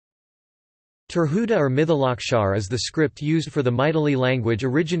Tirhuta or Mithalakshar is the script used for the Maithili language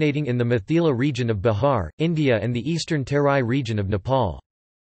originating in the Mithila region of Bihar, India and the eastern Terai region of Nepal.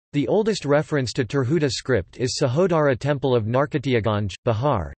 The oldest reference to Tirhuta script is Sahodara temple of Narkatiyaganj,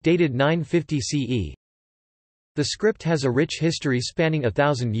 Bihar, dated 950 CE. The script has a rich history spanning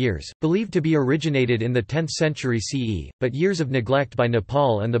 1,000 years, believed to be originated in the 10th century CE, but years of neglect by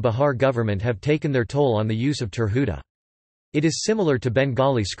Nepal and the Bihar government have taken their toll on the use of Tirhuta. It is similar to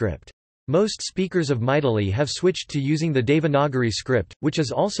Bengali script. Most speakers of Maithili have switched to using the Devanagari script, which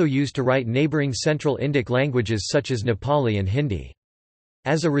is also used to write neighbouring Central Indic languages such as Nepali and Hindi.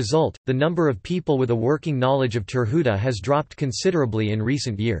 As a result, the number of people with a working knowledge of Tirhuta has dropped considerably in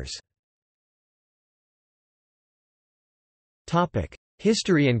recent years.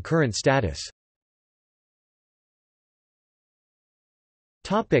 History and current status.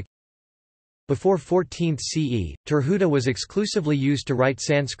 Before 14th CE, Tirhuta was exclusively used to write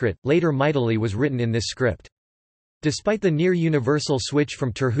Sanskrit, later Maithili was written in this script. Despite the near-universal switch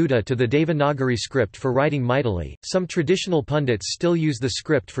from Tirhuta to the Devanagari script for writing Maithili, some traditional pundits still use the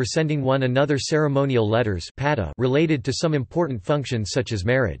script for sending one another ceremonial letters related to some important functions such as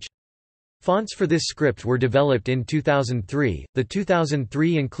marriage. Fonts for this script were developed in 2003. The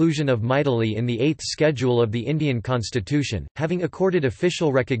 2003 inclusion of Maithili in the 8th schedule of the Indian Constitution, having accorded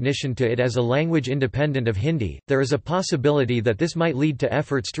official recognition to it as a language independent of Hindi, there is a possibility that this might lead to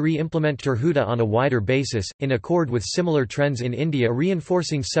efforts to re-implement Tirhuta on a wider basis, in accord with similar trends in India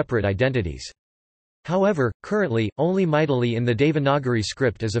reinforcing separate identities. However, currently, only Maithili in the Devanagari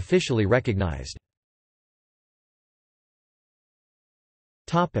script is officially recognized.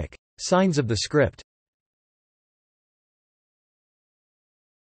 Signs of the script.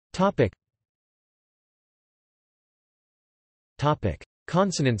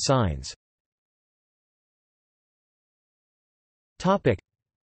 Consonant signs.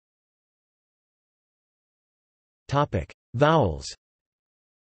 Vowels.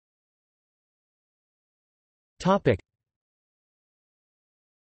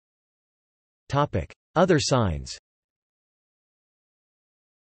 Other signs.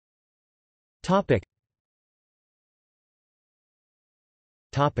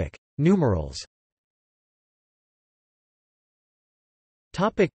 Numerals.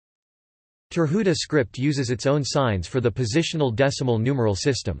 Tirhuta script uses its own signs for the positional decimal numeral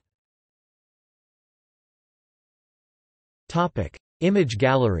system. Image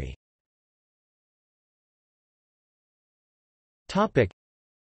gallery. The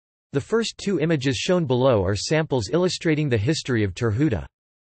first two images shown below are samples illustrating the history of Tirhuta.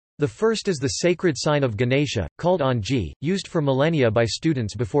 The first is the sacred sign of Ganesha, called Anji, used for millennia by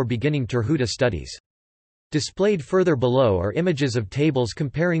students before beginning Tirhuta studies. Displayed further below are images of tables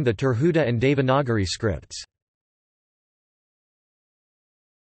comparing the Tirhuta and Devanagari scripts.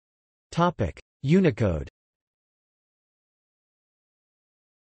 Unicode.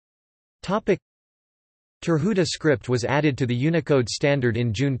 Tirhuta script was added to the Unicode standard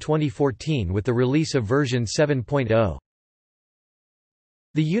in June 2014 with the release of version 7.0.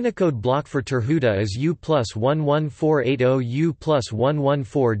 The Unicode block for Tirhuta is U+11480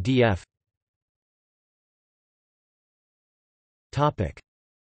 U+114DF.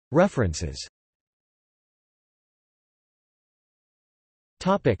 References.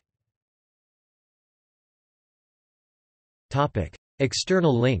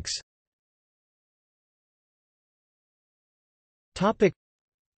 External links.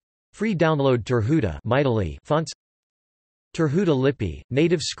 Free download Tirhuta Maithili fonts. Tirhuta Lipi,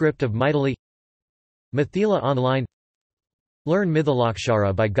 native script of Maithili. Mithila Online. Learn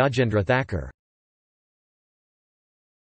Mithalakshara by Gajendra Thakur.